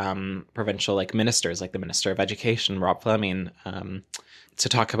with provincial ministers, like the Minister of Education, Rob Fleming, to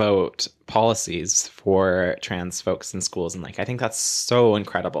talk about policies for trans folks in schools. And I think that's so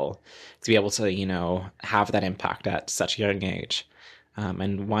incredible to be able to, have that impact at such a young age.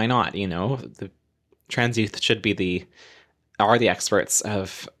 And why not? The trans youth should be are the experts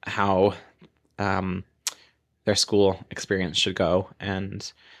of how their school experience should go,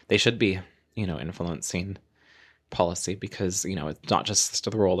 and they should be, influencing policy, because, it's not just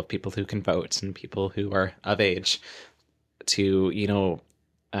the role of people who can vote and people who are of age to,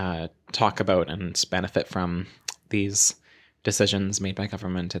 talk about and benefit from these decisions made by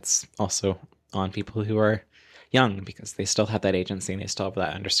government. It's also on people who are young, because they still have that agency and they still have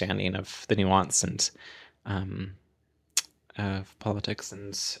that understanding of the nuance and of politics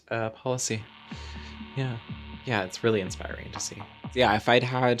and policy. Yeah, it's really inspiring to see. Yeah, if I'd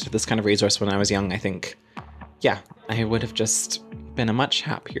had this kind of resource when I was young, I think, I would have just been a much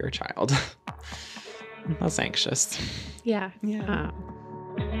happier child. Less anxious. Yeah.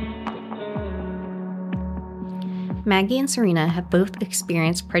 Maggie and Serena have both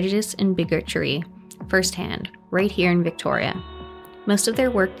experienced prejudice and bigotry firsthand, right here in Victoria. Most of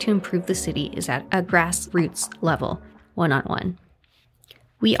their work to improve the city is at a grassroots level, one-on-one.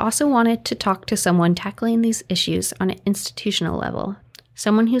 We also wanted to talk to someone tackling these issues on an institutional level,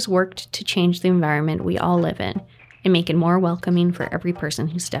 someone who's worked to change the environment we all live in and make it more welcoming for every person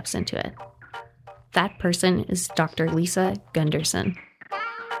who steps into it. That person is Dr. Lisa Gunderson.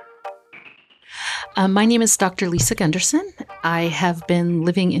 My name is Dr. Lisa Gunderson. I have been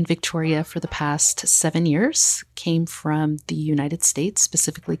living in Victoria for the past 7 years, came from the United States,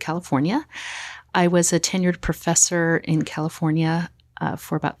 specifically California. I was a tenured professor in California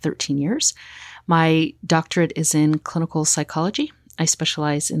for about 13 years. My doctorate is in clinical psychology. I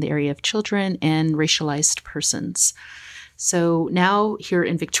specialize in the area of children and racialized persons. So now here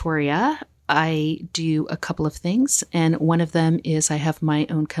in Victoria, I do a couple of things, and one of them is I have my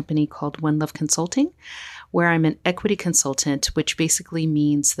own company called One Love Consulting, where I'm an equity consultant, which basically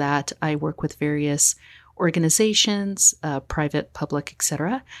means that I work with various organizations, private, public,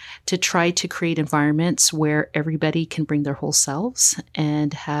 etc., to try to create environments where everybody can bring their whole selves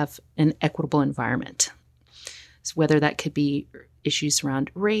and have an equitable environment. So whether that could be issues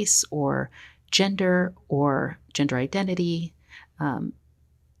around race or gender identity,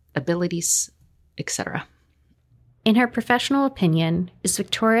 abilities, etc. In her professional opinion, is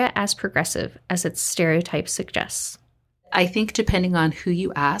Victoria as progressive as its stereotype suggests? I think depending on who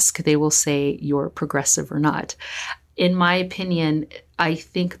you ask, they will say you're progressive or not. In my opinion, I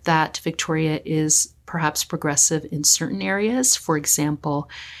think that Victoria is perhaps progressive in certain areas. For example,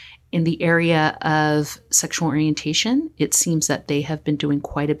 in the area of sexual orientation, it seems that they have been doing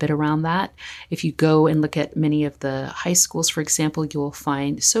quite a bit around that. If you go and look at many of the high schools, for example, you will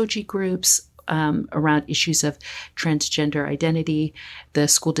find SOGI groups around issues of transgender identity. The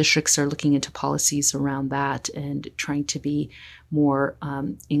school districts are looking into policies around that and trying to be more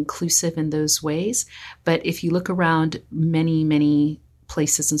inclusive in those ways. But if you look around many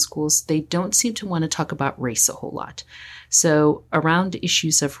places and schools, they don't seem to want to talk about race a whole lot. So around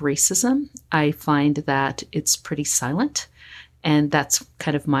issues of racism, I find that it's pretty silent, and that's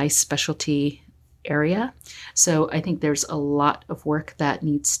kind of my specialty area. So I think there's a lot of work that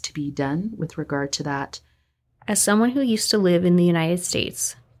needs to be done with regard to that. As someone who used to live in the United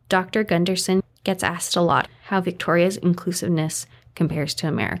States, Dr. Gunderson gets asked a lot how Victoria's inclusiveness compares to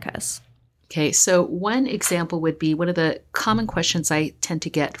America's. Okay, so one example would be one of the common questions I tend to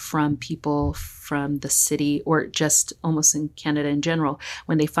get from people from the city, or just almost in Canada in general,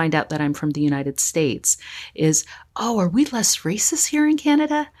 when they find out that I'm from the United States is, oh, are we less racist here in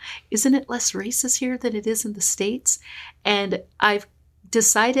Canada? Isn't it less racist here than it is in the States? And I've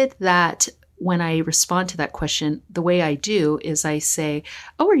decided that when I respond to that question, the way I do is I say,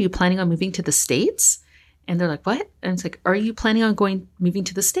 oh, are you planning on moving to the States? And they're like, what? And it's like, are you planning on moving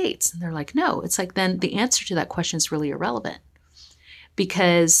to the States? And they're like, no. It's like, then the answer to that question is really irrelevant.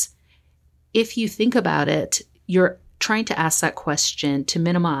 Because if you think about it, you're trying to ask that question to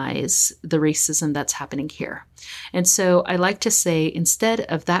minimize the racism that's happening here. And so I like to say, instead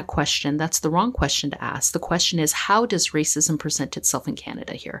of that question, that's the wrong question to ask. The question is, how does racism present itself in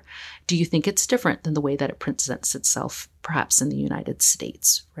Canada here? Do you think it's different than the way that it presents itself perhaps in the United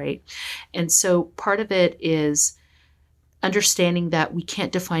States, right? And so part of it is understanding that we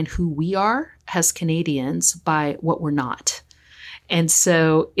can't define who we are as Canadians by what we're not. And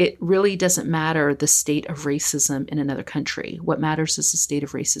so it really doesn't matter the state of racism in another country. What matters is the state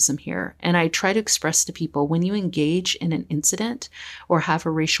of racism here. And I try to express to people, when you engage in an incident or have a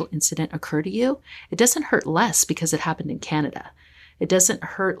racial incident occur to you, it doesn't hurt less because it happened in Canada. It doesn't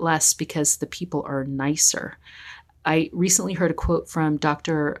hurt less because the people are nicer. I recently heard a quote from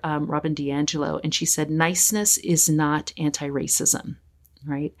Dr. Robin DiAngelo, and she said, "Niceness is not anti-racism."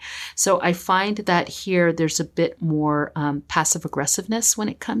 Right? So I find that here there's a bit more passive aggressiveness when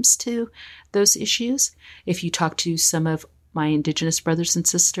it comes to those issues. If you talk to some of my Indigenous brothers and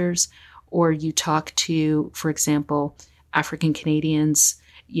sisters, or you talk to, for example, African Canadians,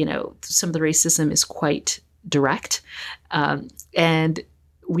 some of the racism is quite direct. And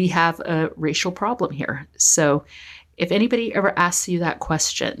we have a racial problem here. So if anybody ever asks you that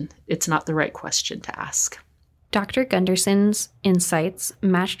question, it's not the right question to ask. Dr. Gunderson's insights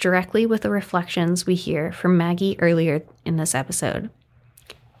match directly with the reflections we hear from Maggie earlier in this episode.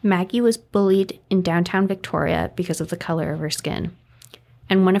 Maggie was bullied in downtown Victoria because of the color of her skin.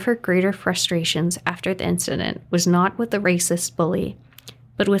 And one of her greater frustrations after the incident was not with the racist bully,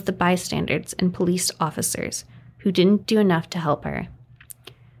 but with the bystanders and police officers who didn't do enough to help her.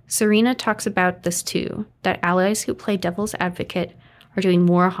 Serena talks about this too, that allies who play devil's advocate are doing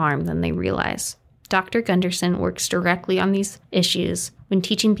more harm than they realize. Dr. Gunderson works directly on these issues when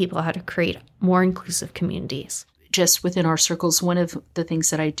teaching people how to create more inclusive communities. Just within our circles, one of the things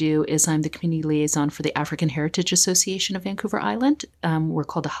that I do is I'm the community liaison for the African Heritage Association of Vancouver Island. We're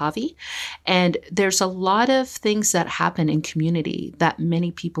called AHAVI. And there's a lot of things that happen in community that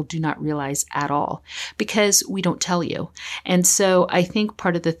many people do not realize at all because we don't tell you. And so I think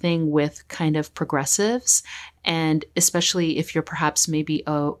part of the thing with kind of progressives, and especially if you're perhaps maybe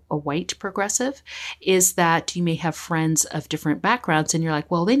a white progressive, is that you may have friends of different backgrounds and you're like,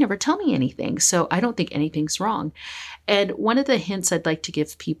 well, they never tell me anything, so I don't think anything's wrong. And one of the hints I'd like to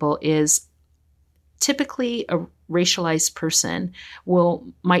give people is typically a racialized person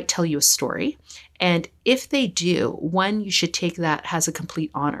might tell you a story. And if they do, one, you should take that as a complete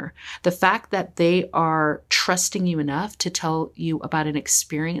honor. The fact that they are trusting you enough to tell you about an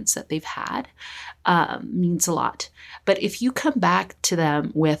experience that they've had means a lot. But if you come back to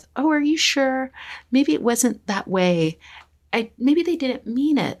them with, oh, are you sure? Maybe it wasn't that way. Maybe they didn't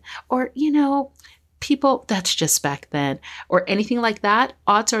mean it. Or, people, that's just back then, or anything like that,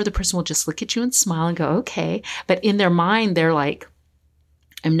 odds are the person will just look at you and smile and go, okay. But in their mind, they're like,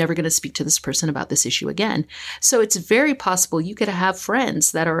 I'm never going to speak to this person about this issue again. So it's very possible you could have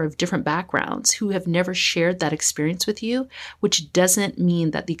friends that are of different backgrounds who have never shared that experience with you, which doesn't mean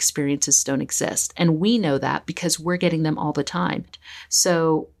that the experiences don't exist. And we know that because we're getting them all the time.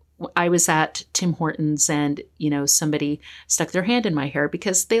 So I was at Tim Hortons and, somebody stuck their hand in my hair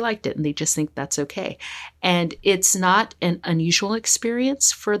because they liked it and they just think that's okay. And it's not an unusual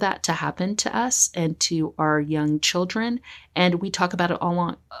experience for that to happen to us and to our young children. And we talk about it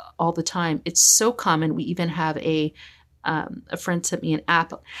all the time. It's so common. We even have a friend sent me an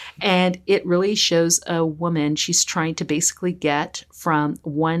app and it really shows a woman. She's trying to basically get from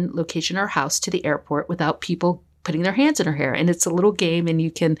one location in her house to the airport without people putting their hands in her hair. And it's a little game and you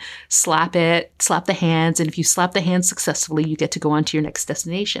can slap the hands. And if you slap the hands successfully, you get to go on to your next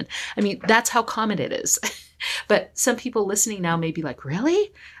destination. I mean, that's how common it is. But some people listening now may be like,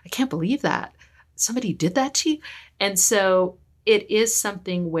 really? I can't believe that. Somebody did that to you? And so it is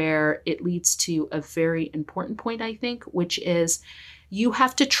something where it leads to a very important point, I think, which is you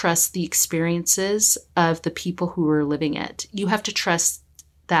have to trust the experiences of the people who are living it. You have to trust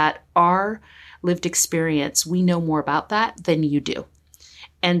that our lived experience, we know more about that than you do.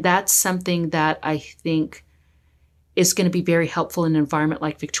 And that's something that I think is going to be very helpful in an environment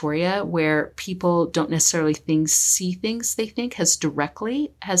like Victoria, where people don't necessarily see things they think as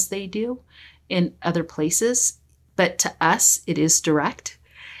directly as they do in other places. But to us, it is direct,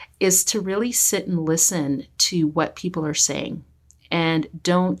 is to really sit and listen to what people are saying. And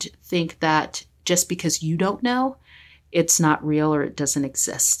don't think that just because you don't know, it's not real or it doesn't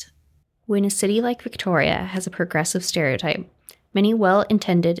exist. When a city like Victoria has a progressive stereotype, many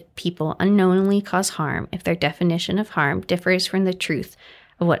well-intended people unknowingly cause harm if their definition of harm differs from the truth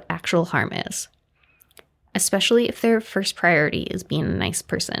of what actual harm is, especially if their first priority is being a nice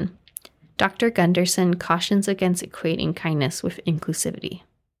person. Dr. Gunderson cautions against equating kindness with inclusivity.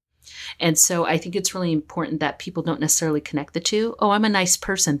 And so I think it's really important that people don't necessarily connect the two. Oh, I'm a nice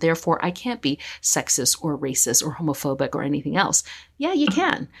person, therefore I can't be sexist or racist or homophobic or anything else. Yeah, you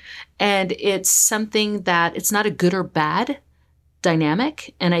can. And it's something that it's not a good or bad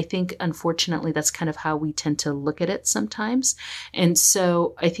dynamic. And I think, unfortunately, that's kind of how we tend to look at it sometimes. And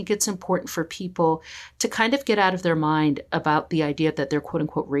so I think it's important for people to kind of get out of their mind about the idea that they're quote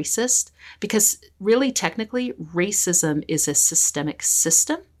unquote racist, because really, technically, racism is a systemic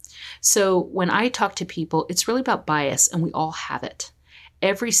system. So when I talk to people, it's really about bias, and we all have it.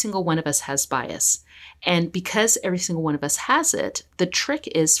 Every single one of us has bias. And because every single one of us has it, the trick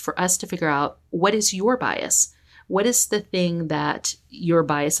is for us to figure out, what is your bias? What is the thing that you're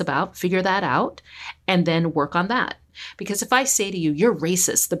biased about? Figure that out and then work on that. Because if I say to you, you're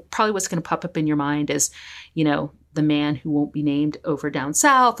racist, probably what's going to pop up in your mind is, the man who won't be named over down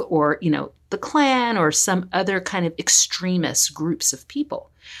south, or, the Klan, or some other kind of extremist groups of people.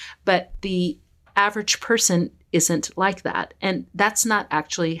 But the average person isn't like that. And that's not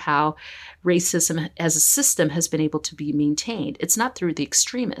actually how racism as a system has been able to be maintained. It's not through the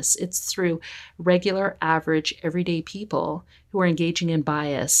extremists. It's through regular, average, everyday people who are engaging in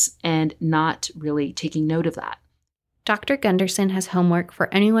bias and not really taking note of that. Dr. Gunderson has homework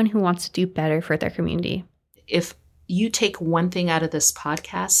for anyone who wants to do better for their community. If you take one thing out of this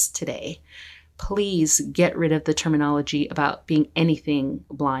podcast today, please get rid of the terminology about being anything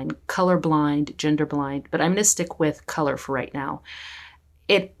blind, color blind, gender blind, but I'm going to stick with color for right now.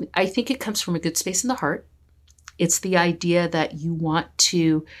 I think it comes from a good space in the heart. It's the idea that you're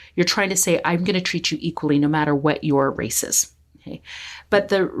trying to say, I'm going to treat you equally no matter what your race is. Okay. But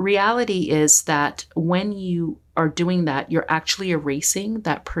the reality is that when you are doing that, you're actually erasing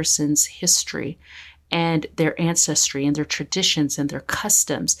that person's history and their ancestry and their traditions and their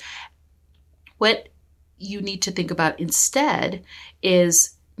customs. What you need to think about instead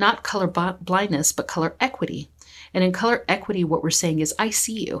is not color blindness, but color equity. And in color equity, what we're saying is, I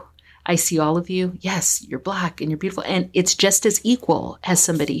see you. I see all of you. Yes, you're Black and you're beautiful. And it's just as equal as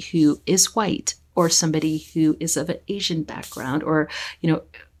somebody who is white, or somebody who is of an Asian background, or,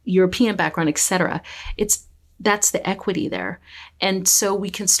 European background, etc. That's the equity there. And so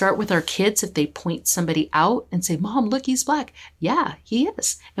we can start with our kids. If they point somebody out and say, Mom, look, he's Black. Yeah, he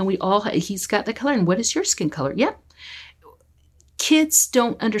is. And he's got the color. And what is your skin color? Yep. Kids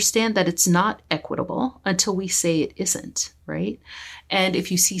don't understand that it's not equitable until we say it isn't, right? And if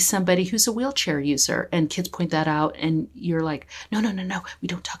you see somebody who's a wheelchair user and kids point that out and you're like, no, we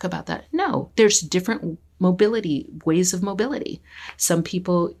don't talk about that. No, there's different ways of mobility. Some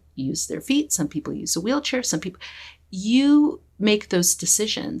people use their feet, some people use a wheelchair, you make those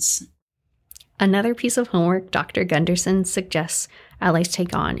decisions. Another piece of homework Dr. Gunderson suggests allies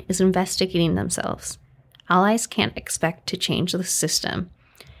take on is investigating themselves. Allies can't expect to change the system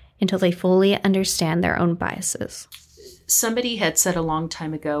until they fully understand their own biases. Somebody had said a long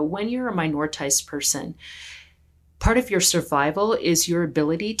time ago, when you're a minoritized person, part of your survival is your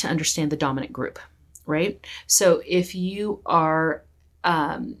ability to understand the dominant group, right? So if you are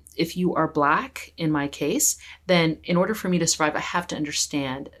Black, in my case, then in order for me to survive, I have to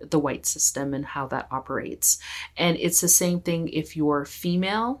understand the white system and how that operates. And it's the same thing if you're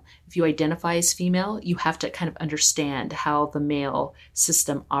female. If you identify as female, you have to kind of understand how the male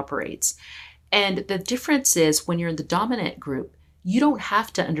system operates. And the difference is, when you're in the dominant group, you don't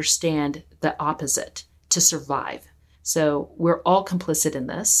have to understand the opposite to survive. So we're all complicit in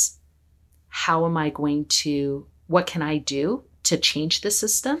this. What can I do to change the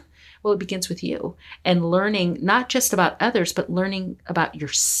system? Well, it begins with you, and learning not just about others, but learning about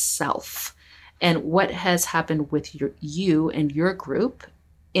yourself and what has happened with you and your group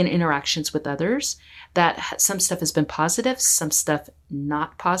in interactions with others. That some stuff has been positive, some stuff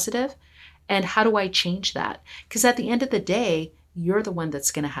not positive. And how do I change that? Because at the end of the day, you're the one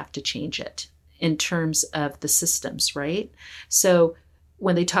that's going to have to change it in terms of the systems, right? So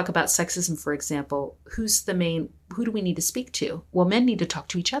when they talk about sexism, for example, who do we need to speak to? Well, men need to talk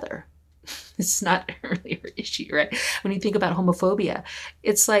to each other. It's not an earlier issue, right? When you think about homophobia,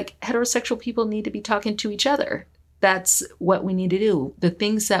 it's like heterosexual people need to be talking to each other. That's what we need to do. The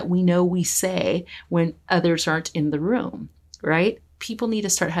things that we know we say when others aren't in the room, right? People need to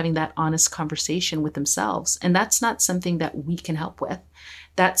start having that honest conversation with themselves. And that's not something that we can help with.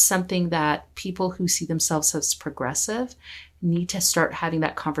 That's something that people who see themselves as progressive need to start having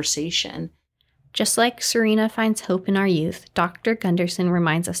that conversation. Just like Serena finds hope in our youth, Dr. Gunderson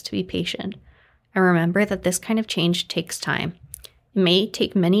reminds us to be patient and remember that this kind of change takes time. It may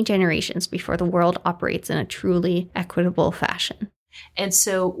take many generations before the world operates in a truly equitable fashion. And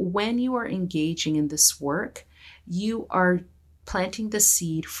so when you are engaging in this work, you are planting the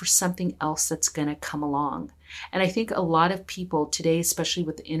seed for something else that's going to come along. And I think a lot of people today, especially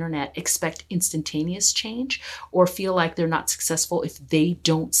with the internet, expect instantaneous change or feel like they're not successful if they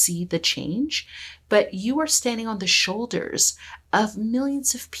don't see the change. But you are standing on the shoulders of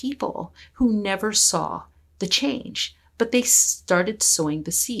millions of people who never saw the change, but they started sowing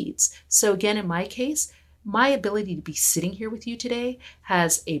the seeds. So again, in my case, my ability to be sitting here with you today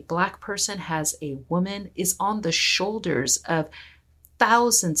has a Black person, has a woman, is on the shoulders of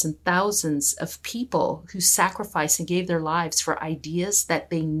thousands and thousands of people who sacrificed and gave their lives for ideas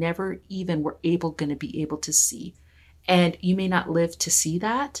that they never even were going to be able to see. And you may not live to see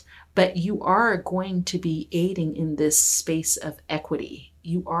that, but you are going to be aiding in this space of equity.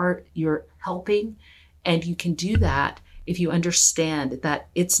 You're helping, and you can do that if you understand that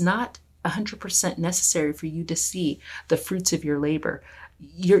it's not 100% necessary for you to see the fruits of your labor.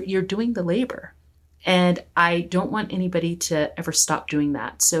 You're doing the labor. And I don't want anybody to ever stop doing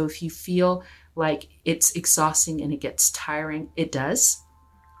that. So if you feel like it's exhausting and it gets tiring, it does.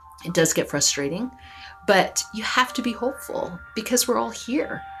 It does get frustrating, but you have to be hopeful because we're all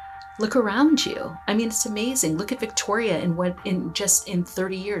here. Look around you. I mean, it's amazing. Look at Victoria in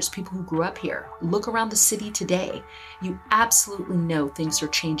 30 years, people who grew up here. Look around the city today. You absolutely know things are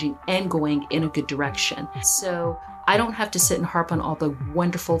changing and going in a good direction. So I don't have to sit and harp on all the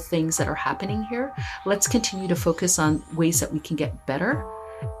wonderful things that are happening here. Let's continue to focus on ways that we can get better.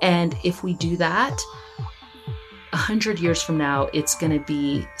 And if we do that, 100 years from now, it's going to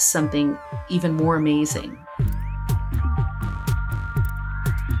be something even more amazing.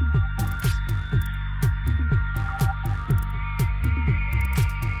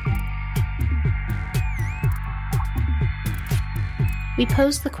 We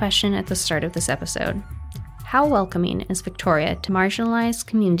posed the question at the start of this episode. How welcoming is Victoria to marginalized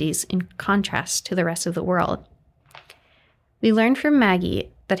communities in contrast to the rest of the world? We learned from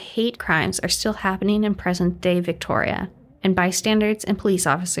Maggie that hate crimes are still happening in present-day Victoria, and bystanders and police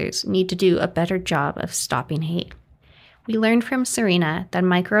officers need to do a better job of stopping hate. We learned from Serena that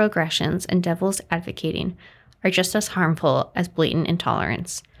microaggressions and devil's advocating are just as harmful as blatant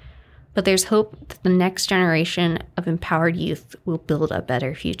intolerance. But there's hope that the next generation of empowered youth will build a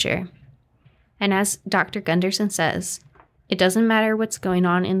better future. And as Dr. Gunderson says, it doesn't matter what's going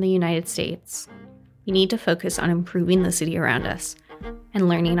on in the United States. We need to focus on improving the city around us and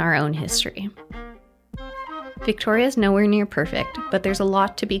learning our own history. Victoria is nowhere near perfect, but there's a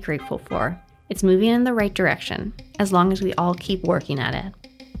lot to be grateful for. It's moving in the right direction, as long as we all keep working at it.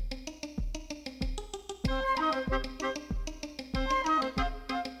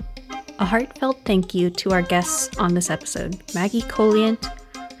 A heartfelt thank you to our guests on this episode, Maggie Colliant,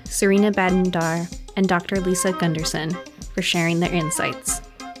 Serena Badendar, and Dr. Lisa Gunderson, for sharing their insights.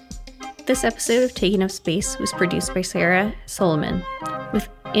 This episode of Taking Up Space was produced by Sarah Solomon, with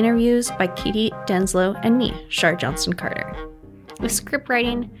interviews by Katie Denslow and me, Shar Johnston-Carter, with script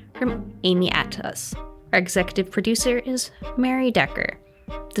writing from Amy Attas. Our executive producer is Mary Decker.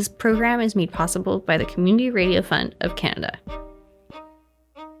 This program is made possible by the Community Radio Fund of Canada.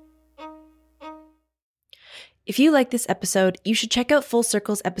 If you like this episode, you should check out Full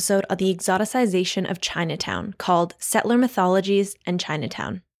Circle's episode on the exoticization of Chinatown called Settler Mythologies and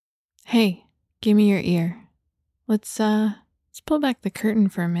Chinatown. Hey, give me your ear. Let's pull back the curtain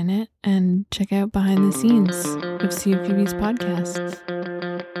for a minute and check out behind the scenes of CFUB's podcasts.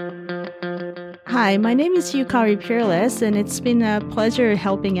 Hi, my name is Yukari Peerless, and it's been a pleasure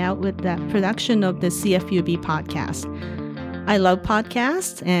helping out with the production of the CFUB podcast. I love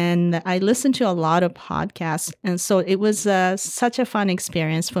podcasts, and I listen to a lot of podcasts, and so it was such a fun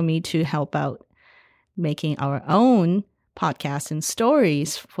experience for me to help out making our own podcasts and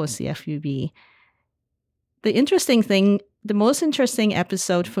stories for CFUB. The most interesting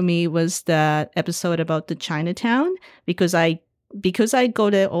episode for me was the episode about the Chinatown, because I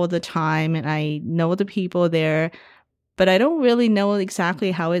go there all the time and I know the people there, but I don't really know exactly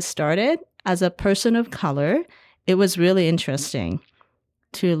how it started. As a person of color, it was really interesting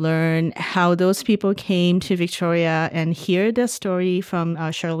to learn how those people came to Victoria and hear the story from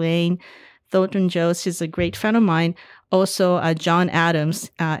Charlene Thornton-Jones. She's a great friend of mine. Also, John Adams,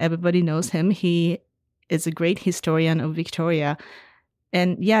 everybody knows him. He is a great historian of Victoria.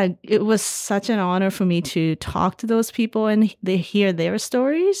 And yeah, it was such an honor for me to talk to those people and they hear their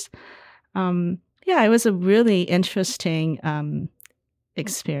stories. It was a really interesting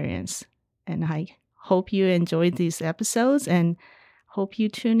experience. And I hope you enjoyed these episodes and hope you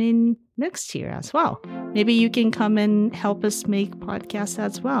tune in next year as well. Maybe you can come and help us make podcasts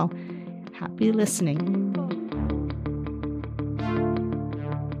as well. Happy listening.